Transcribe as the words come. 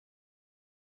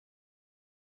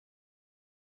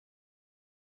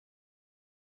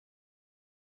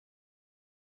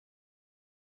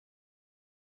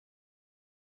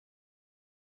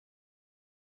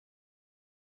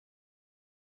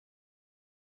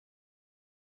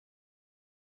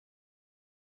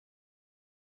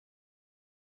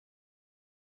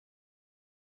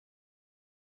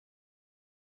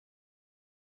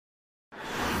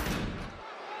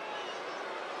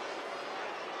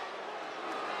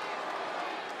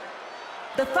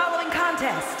The following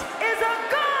contest is a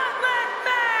Gauntlet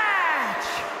match!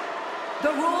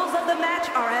 The rules of the match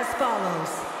are as follows.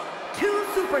 2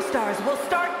 superstars will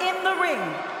start in the ring.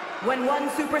 When one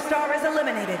superstar is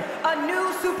eliminated, a new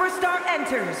superstar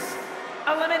enters.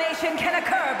 Elimination can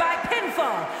occur by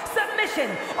pinfall,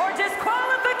 submission, or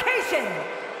disqualification.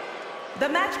 The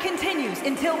match continues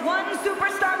until one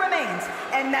superstar remains,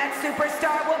 and that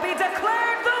superstar will be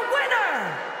declared the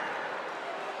winner!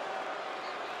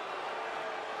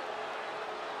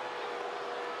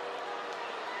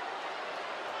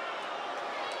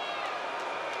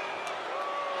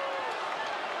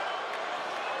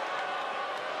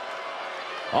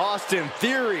 Austin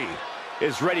Theory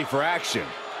is ready for action,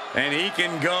 and he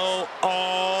can go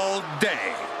all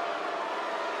day.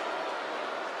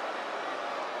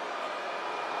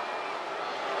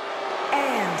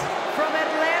 And from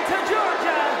Atlanta,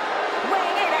 Georgia,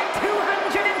 weighing in at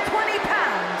 220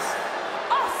 pounds,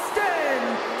 Austin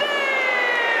Theory!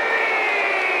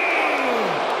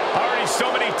 Already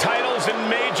so many titles and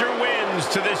major wins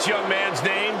to this young man's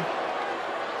name.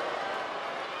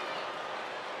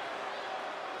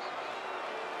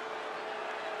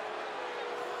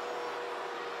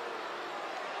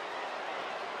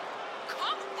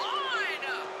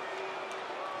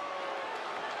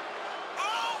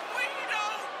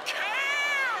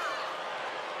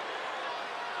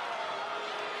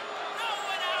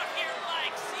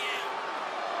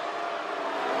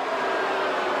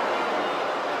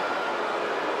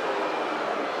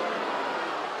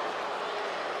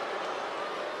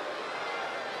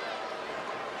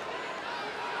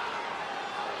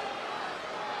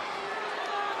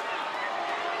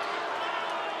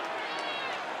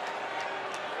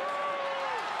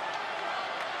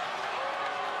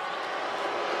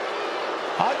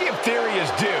 I'll give Theory his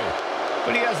due,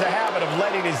 but he has a habit of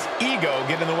letting his ego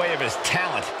get in the way of his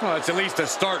talent. Well, it's at least a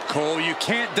start, Cole. You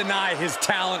can't deny his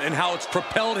talent and how it's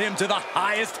propelled him to the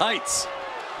highest heights.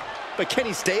 But can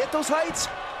he stay at those heights?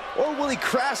 Or will he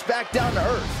crash back down to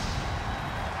earth?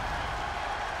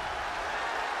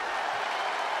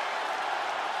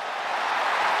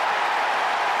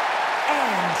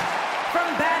 And from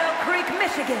Battle Creek,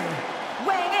 Michigan,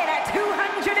 weighing in at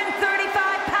 235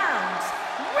 pounds,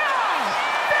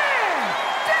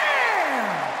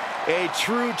 a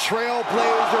true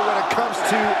trailblazer when it comes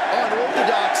to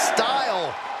unorthodox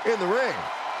style in the ring.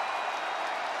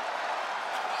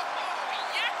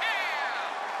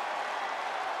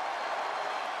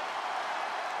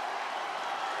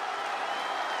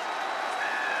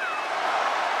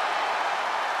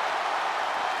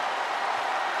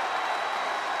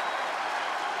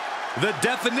 The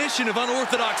definition of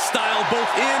unorthodox style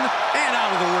both in and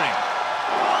out of the ring.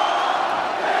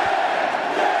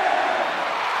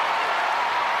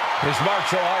 His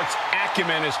martial arts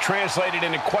acumen is translated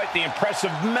into quite the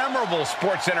impressive, memorable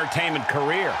sports entertainment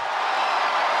career.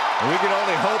 And we can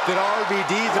only hope that RVD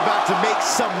is about to make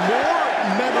some more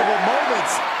memorable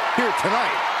moments here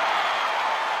tonight.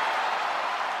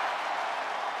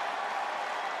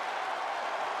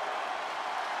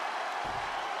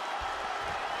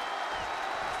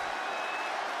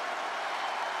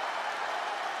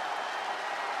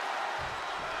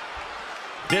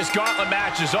 This gauntlet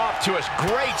match is off to a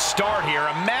great start here.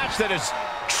 A match that is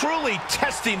truly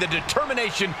testing the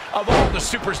determination of all the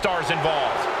superstars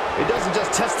involved. It doesn't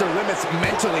just test their limits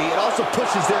mentally, it also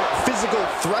pushes their physical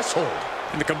threshold.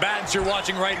 And the combatants you're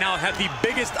watching right now have the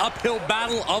biggest uphill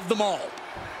battle of them all.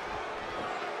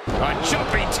 A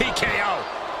jumping TKO.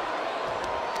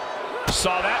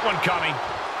 Saw that one coming.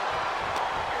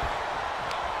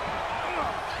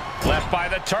 Left by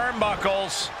the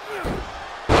turnbuckles.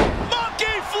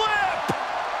 Flip!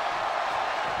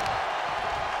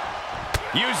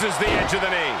 Uses the edge of the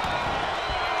knee.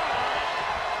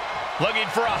 Looking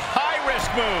for a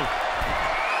high-risk move.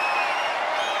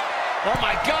 Oh,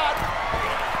 my God.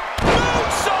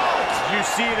 Moonsault! You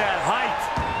see that height?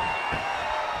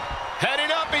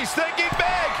 Heading up, he's thinking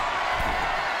big.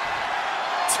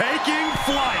 Taking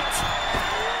flight.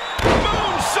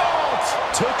 Moonsault!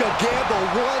 Took a gamble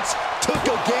once, took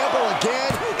a gamble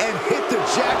again, and hit the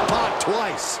jackpot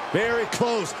twice. Very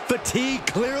close. Fatigue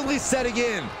clearly setting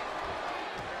in.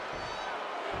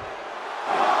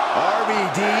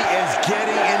 RVD is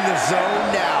getting in the zone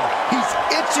now. He's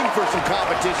itching for some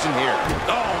competition here.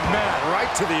 Oh, man,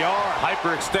 right to the arm.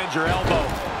 Hyperextend your elbow.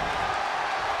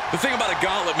 The thing about a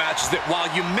gauntlet match is that while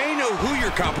you may know who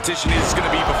your competition is going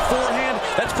to be beforehand,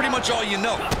 that's pretty much all you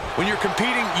know. When you're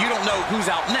competing, you don't know who's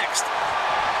out next.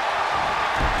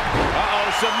 Uh-oh,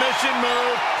 submission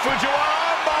move. Fujiwara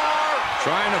armbar.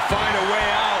 Trying to find a way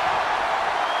out.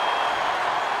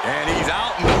 And he's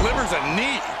out and delivers a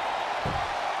knee.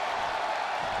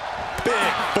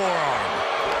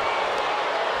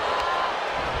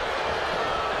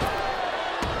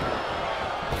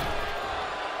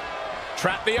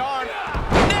 Trap the arm.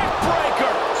 Neck breaker.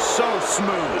 So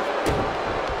smooth.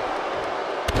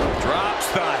 Drops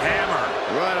the hammer.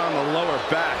 Right on the lower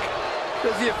back.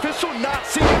 Does the official not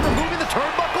see him removing the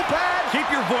turnbuckle pad? Keep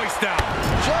your voice down.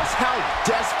 Just how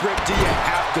desperate do you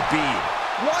have to be?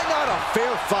 Why not a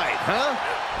fair fight, huh?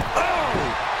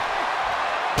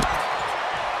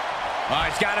 Oh,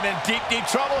 he's got him in deep, deep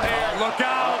trouble here. Look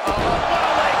out. What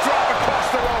a leg drop across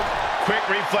the rope. Quick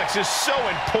reflex is so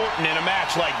important in a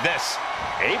match like this.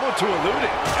 Able to elude it.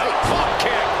 Hey, clock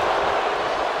kick.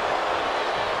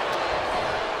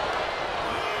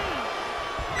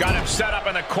 Got him set up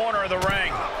in the corner of the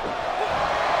ring.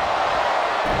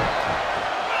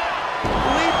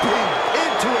 Leaping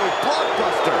into a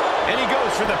blockbuster. And he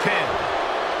goes for the pin.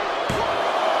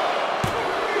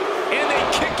 And they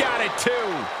kick out at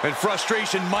 2. And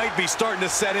frustration might be starting to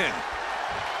set in.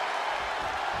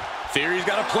 Theory's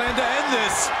got a plan to end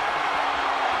this.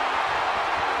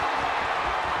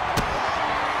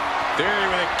 Theory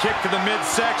with a kick to the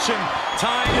midsection,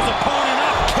 tying his opponent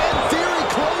up. Can Theory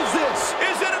close this?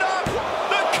 Is it enough?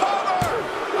 The cover!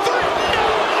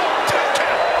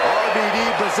 RVD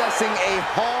possessing a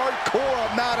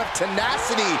hardcore amount of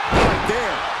tenacity right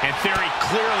there. And Theory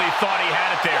clearly thought he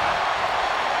had it there.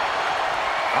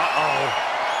 Uh-oh.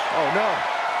 Oh, no.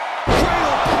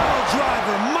 Cradle pile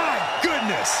driver, my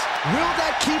goodness. Will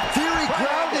that keep Theory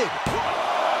grounded?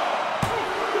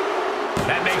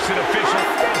 That makes it official.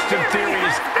 Austin Theory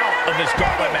is out of this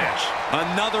gauntlet match.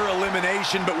 Another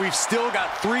elimination, but we've still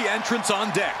got 3 entrants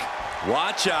on deck.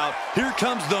 Watch out. Here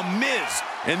comes The Miz.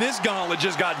 And this gauntlet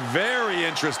just got very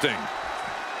interesting.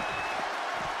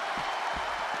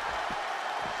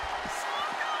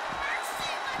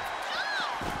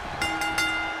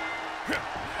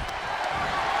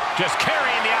 Just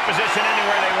carrying the opposition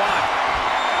anywhere they want.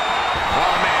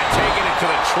 Oh, man, taking it to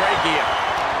the trachea.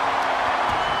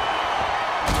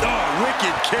 Oh,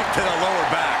 wicked kick to the lower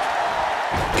back.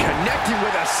 Connecting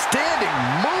with a standing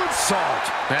moonsault.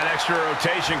 That extra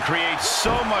rotation creates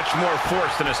so much more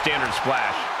force than a standard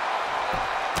splash.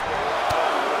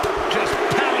 Just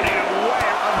pounding away.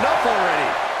 Enough already.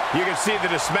 You can see the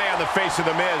dismay on the face of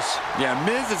The Miz. Yeah,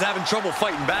 Miz is having trouble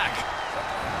fighting back.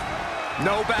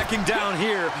 No backing down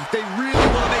here. They really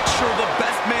want to make sure the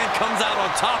best man comes out on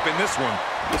top in this one.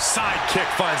 The side kick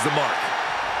finds the mark.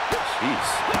 Jeez.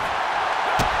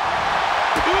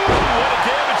 Ooh, what a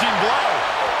damaging blow.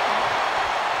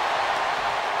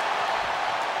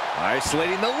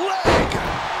 Isolating the leg.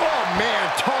 Oh,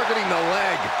 man, targeting the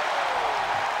leg.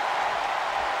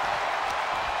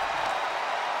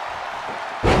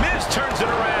 Miz turns it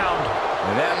around.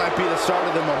 And that might be the start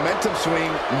of the momentum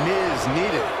swing Miz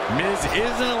needed. Miz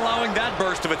isn't allowing that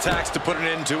burst of attacks to put an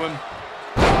end to him.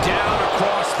 Down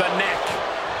across the neck.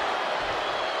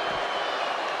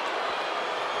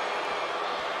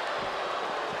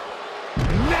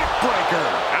 Neckbreaker.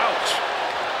 Ouch.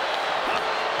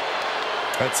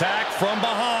 Attack from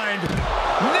behind.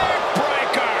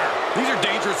 Neckbreaker. These are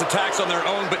dangerous attacks on their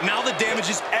own, but now the damage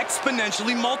is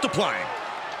exponentially multiplying.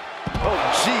 Oh,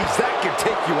 geez, that could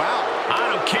take you out. I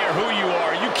don't care who you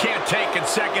are. You can't take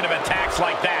consecutive attacks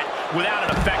like that without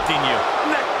it affecting you.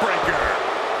 Neckbreaker.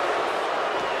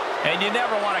 And you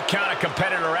never want to count a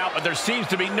competitor out, but there seems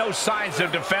to be no signs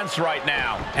of defense right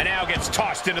now. And now gets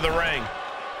tossed into the ring.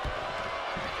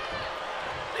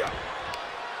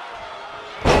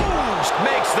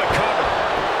 Makes the cover.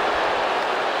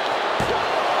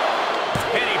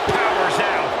 And he powers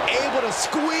out. Able to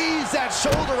squeeze that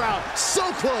shoulder out. So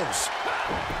close.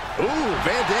 Ooh,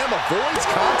 Van Dam avoids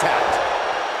contact.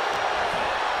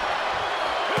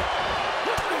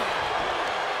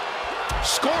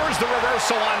 Scores the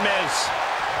reversal on Miz.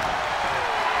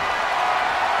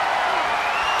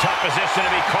 Tough position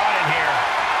to be caught in here.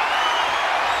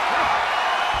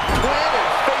 Planted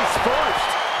face first.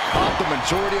 Caught the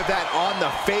majority of that on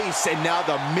the face, and now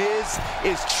the Miz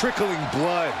is trickling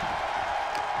blood.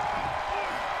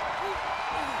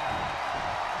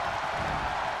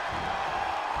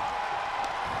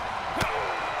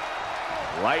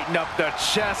 Lighten up the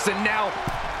chest, and now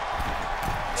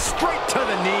straight to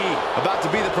the knee. About to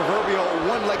be the proverbial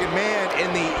one-legged man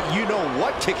in the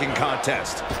you-know-what kicking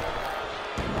contest.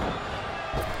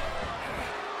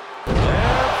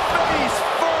 Face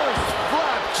first,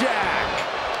 flapjack.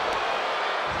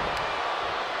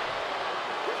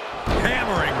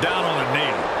 Hammering down on the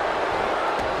knee.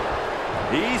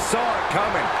 He saw it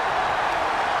coming.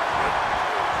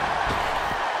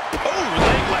 Oh,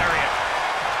 leg lariat.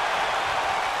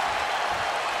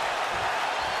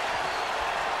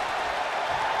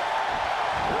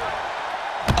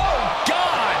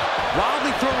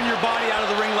 Wildly throwing your body out of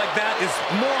the ring like that is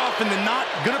more often than not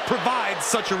going to provide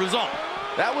avoid such a result.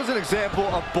 That was an example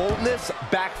of boldness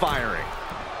backfiring.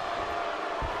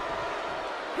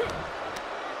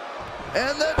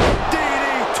 And the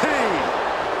DDT.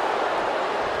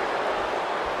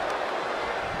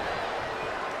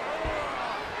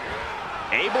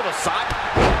 Able to side.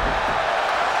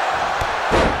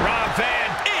 Rob Van,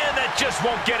 and that just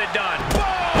won't get it done.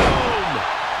 Boom!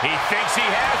 He thinks he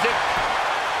has it.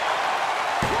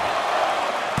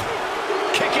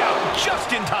 Kick out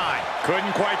just in time.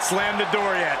 Couldn't quite slam the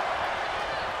door yet.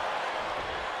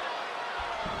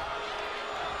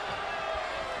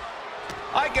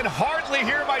 I can hardly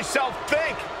hear myself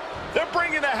think. They're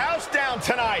bringing the house down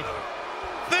tonight.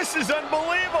 This is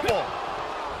unbelievable.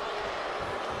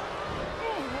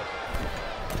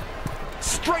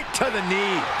 Straight to the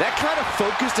knee. That kind of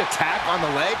focused attack on the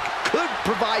leg could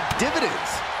provide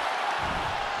dividends.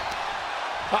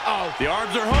 Uh-oh. The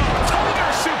arms are hooked.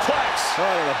 Tiger suplex.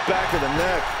 Right on the back of the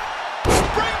neck.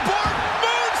 Springboard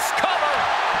moves cover.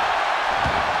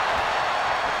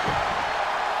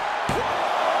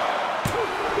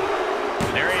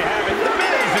 There you have it. The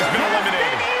Miz has been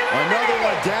eliminated. Another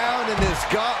one down in this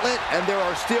gauntlet, and there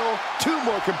are still 2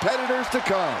 more competitors to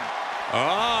come.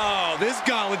 Oh, this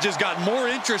gauntlet just got more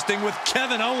interesting with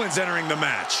Kevin Owens entering the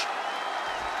match.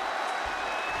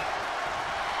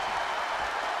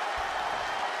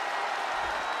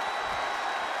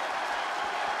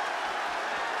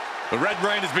 The Red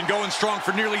Rain has been going strong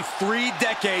for nearly 3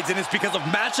 decades, and it's because of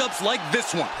matchups like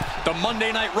this one. The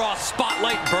Monday Night Raw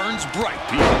spotlight burns bright,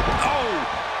 people. Oh!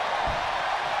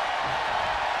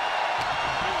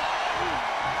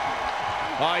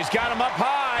 Oh, he's got him up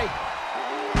high.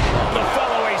 The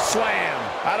follow-away slam.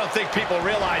 I don't think people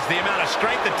realize the amount of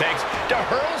strength it takes to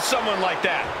hurl someone like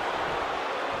that.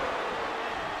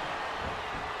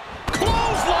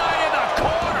 Clothesline in the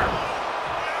corner.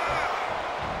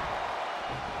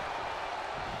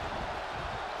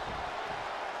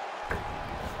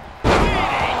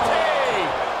 DDT.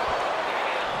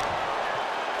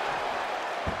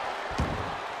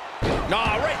 No,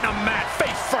 right in the mat,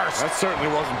 face first. That certainly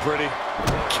wasn't pretty.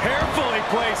 Carefully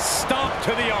placed stomp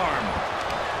to the arm.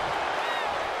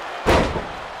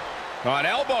 An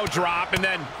elbow drop, and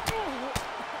then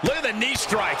look at the knee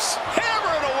strikes.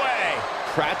 Hammer it away.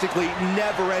 Practically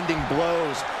never-ending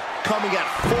blows coming at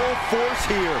full force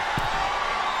here.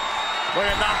 Look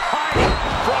at the height.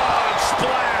 Frog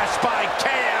splash by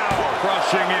KO.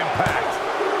 Crushing impact.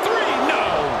 3,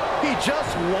 no. He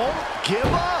just won't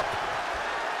give up.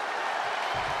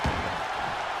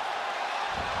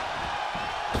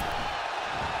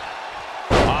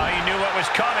 Was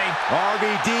coming.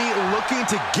 RVD looking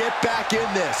to get back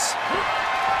in this.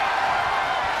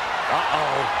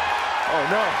 Uh-oh. Oh,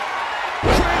 no.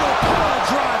 Cradle pile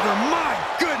driver, my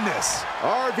goodness.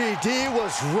 RVD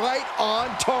was right on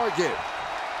target.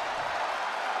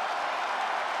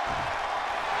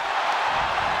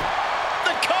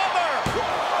 The cover.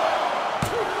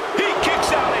 He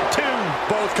kicks out at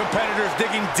 2. Both competitors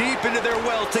digging deep into their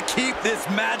well to keep this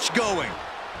match going.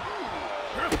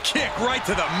 Kick right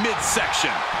to the midsection.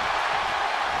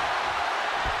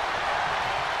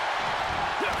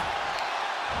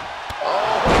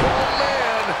 Oh,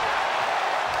 man.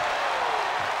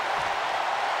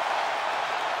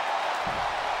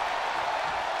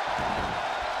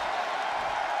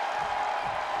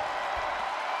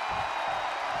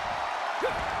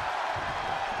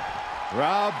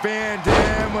 Rob Van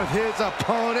Dam with his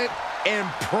opponent in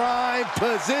prime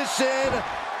position.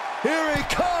 Here he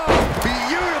comes.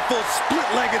 Beautiful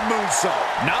split-legged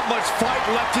moonsault. Not much fight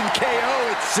left in KO,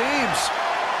 it seems.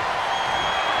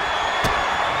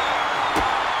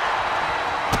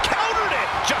 Countered it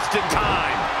just in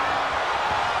time.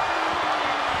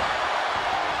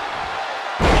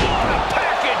 What a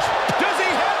package. Does he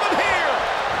have him here?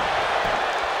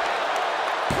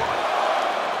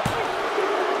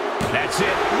 That's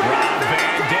it. Rob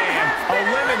Van Dam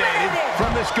eliminated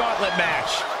from this gauntlet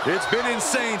match. It's been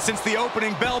insane since the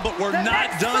opening bell, but we're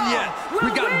not done yet.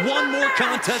 We've got one more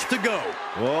contest to go.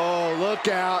 Whoa, look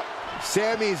out.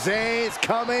 Sami Zayn's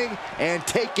coming and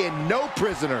taking no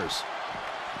prisoners.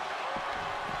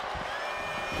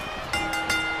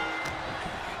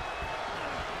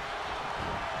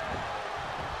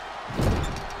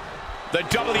 The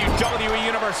WWE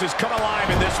Universe has come alive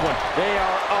in this one. They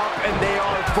are up and they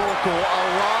are vocal. A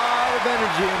lot of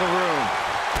energy in the room.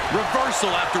 Reversal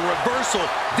after reversal.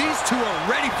 These two are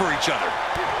ready for each other.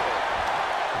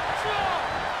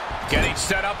 Getting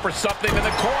set up for something in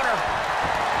the corner.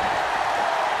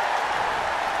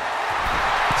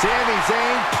 Sami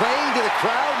Zayn playing to the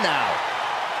crowd now.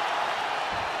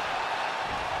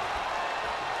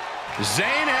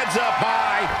 Zayn heads up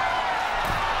high.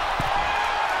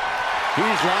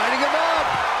 He's lining him up.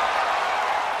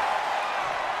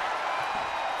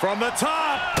 From the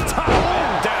top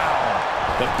and down.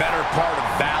 The better part of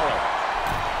valor.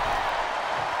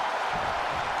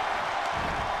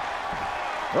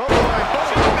 Oh, boy.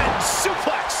 German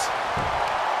suplex.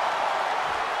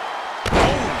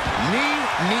 Oh,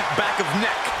 knee back of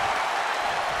neck.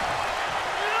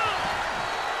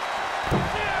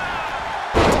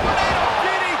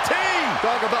 DDT.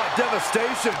 Talk about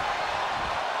devastation.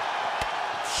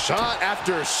 Shot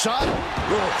after shot.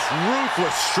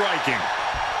 Ruthless striking.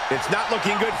 It's not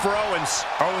looking good for Owens.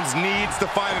 Owens needs to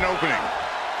find an opening.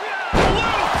 Blue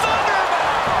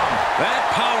Thunderbomb! That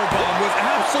powerbomb was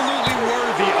absolutely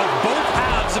worthy of both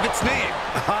halves of its name.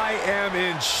 I am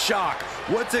in shock.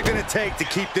 What's it going to take to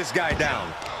keep this guy down?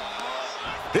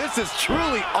 This is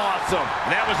truly awesome.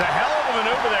 And that was a hell of a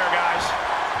maneuver there, guys.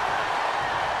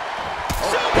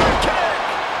 Super kick!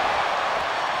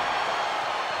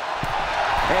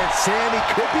 And Sami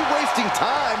could be wasting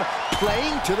time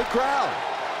playing to the crowd.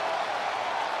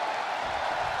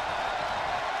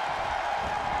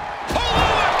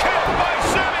 Kick by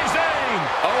Sami Zayn!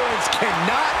 Owens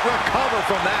cannot recover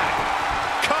from that.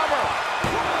 Cover!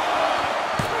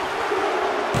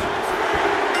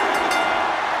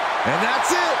 And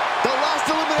that's it. The last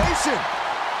elimination.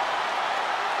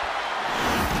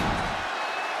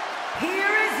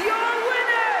 Here is your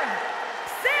winner,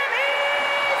 Sami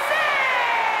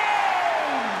Zayn!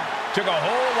 Took a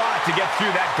whole lot to get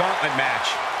through that gauntlet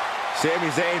match. Sami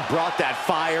Zayn brought that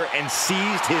fire and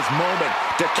seized his moment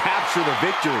to capture the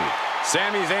victory.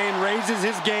 Sami Zayn raises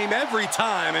his game every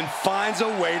time and finds a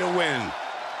way to win.